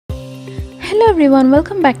Hello everyone,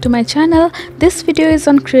 welcome back to my channel. This video is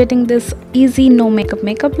on creating this easy no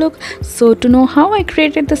makeup look. So to know how I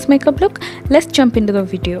created this makeup look, let's jump into the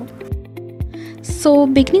video. So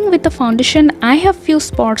beginning with the foundation, I have few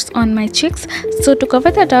spots on my cheeks. So to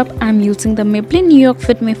cover that up, I'm using the Maybelline New York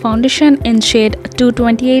Fit Me foundation in shade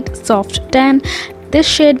 228 Soft Tan. This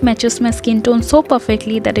shade matches my skin tone so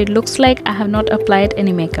perfectly that it looks like I have not applied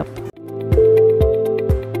any makeup.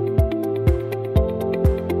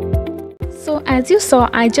 So as you saw,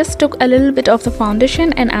 I just took a little bit of the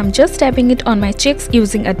foundation and I'm just dabbing it on my cheeks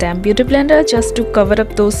using a damp beauty blender just to cover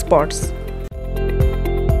up those spots.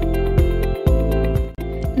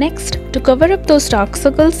 Next, to cover up those dark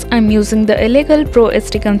circles, I'm using the L.A.Girl Pro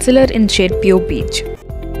HD Concealer in shade Pure Beige.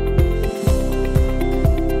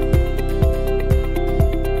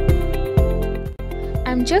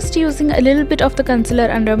 I'm just using a little bit of the concealer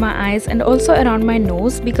under my eyes and also around my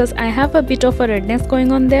nose because I have a bit of a redness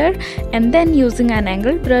going on there, and then using an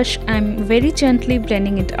angled brush, I'm very gently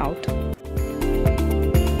blending it out.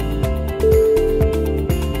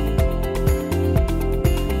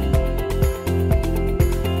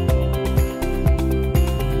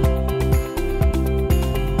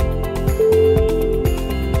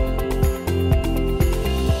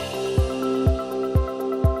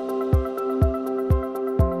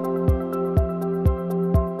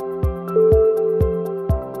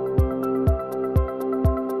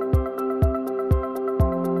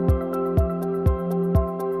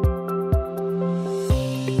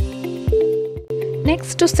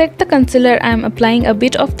 Next, to set the concealer, I am applying a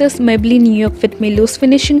bit of this Maybelline New York Fit Me Loose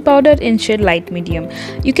Finishing Powder in shade Light Medium.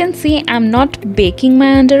 You can see I'm not baking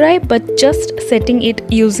my under eye but just setting it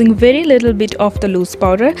using very little bit of the loose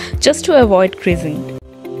powder just to avoid creasing.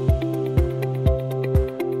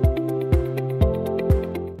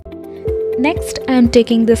 Next, I am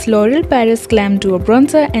taking this L'Oreal Paris Glam Duo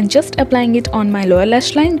Bronzer and just applying it on my lower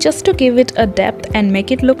lash line just to give it a depth and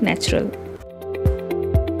make it look natural.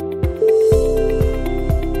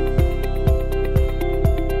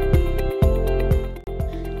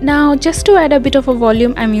 Now, just to add a bit of a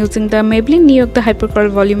volume, I'm using the Maybelline New York The Hyper Curl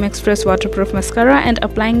Volume Express Waterproof Mascara and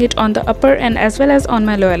applying it on the upper and as well as on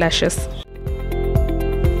my lower lashes.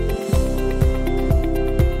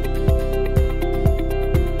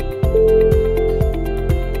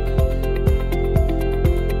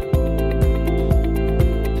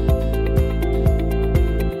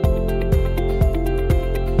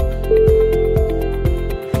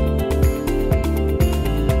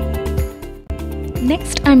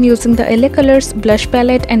 Next, I'm using the L.A.Colors blush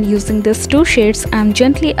palette and using these two shades, I'm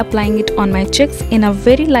gently applying it on my cheeks in a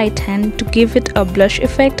very light hand to give it a blush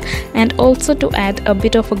effect and also to add a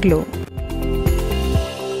bit of a glow.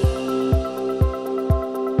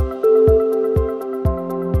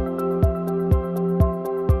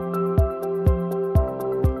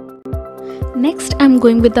 Next, I'm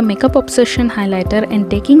going with the Makeup Obsession highlighter and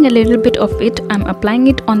taking a little bit of it, I'm applying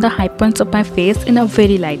it on the high points of my face in a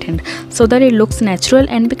very light hand so that it looks natural,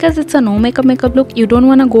 and because it's a no makeup look, you don't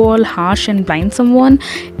want to go all harsh and blind someone.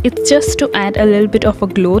 It's just to add a little bit of a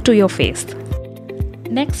glow to your face.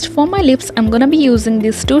 Next, for my lips, I'm gonna be using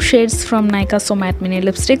these two shades from Nykaa So Matte Mini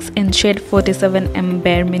Lipsticks in shade 47M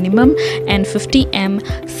Bare Minimum and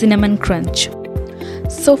 50M Cinnamon Crunch.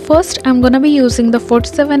 So first, I'm gonna be using the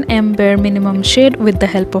 47M Bare Minimum shade with the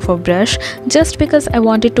help of a brush just because I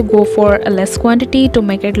wanted to go for a less quantity to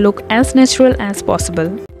make it look as natural as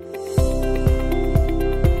possible.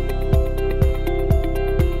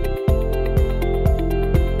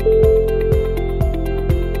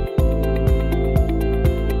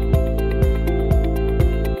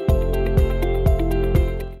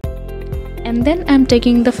 And then I'm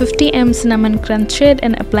taking the 50M Cinnamon Crunch shade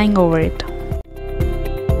and applying over it.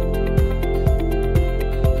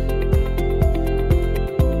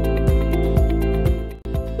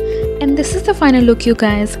 And this is the final look, you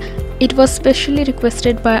guys. It was specially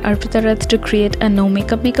requested by Arpita Rath to create a no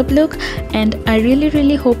makeup look, and I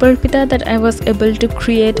really hope, Arpita, that I was able to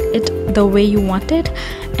create it the way you wanted.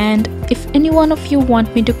 And if any one of you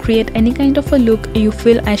want me to create any kind of a look you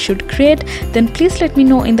feel I should create, then please let me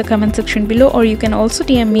know in the comment section below, or you can also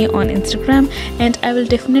DM me on Instagram and I will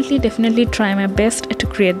definitely try my best to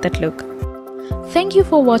create that look. Thank you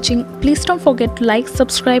for watching. Please don't forget to like,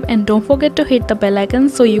 subscribe and don't forget to hit the bell icon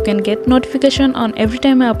so you can get notification on every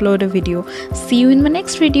time I upload a video. See you in my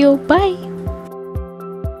next video. Bye.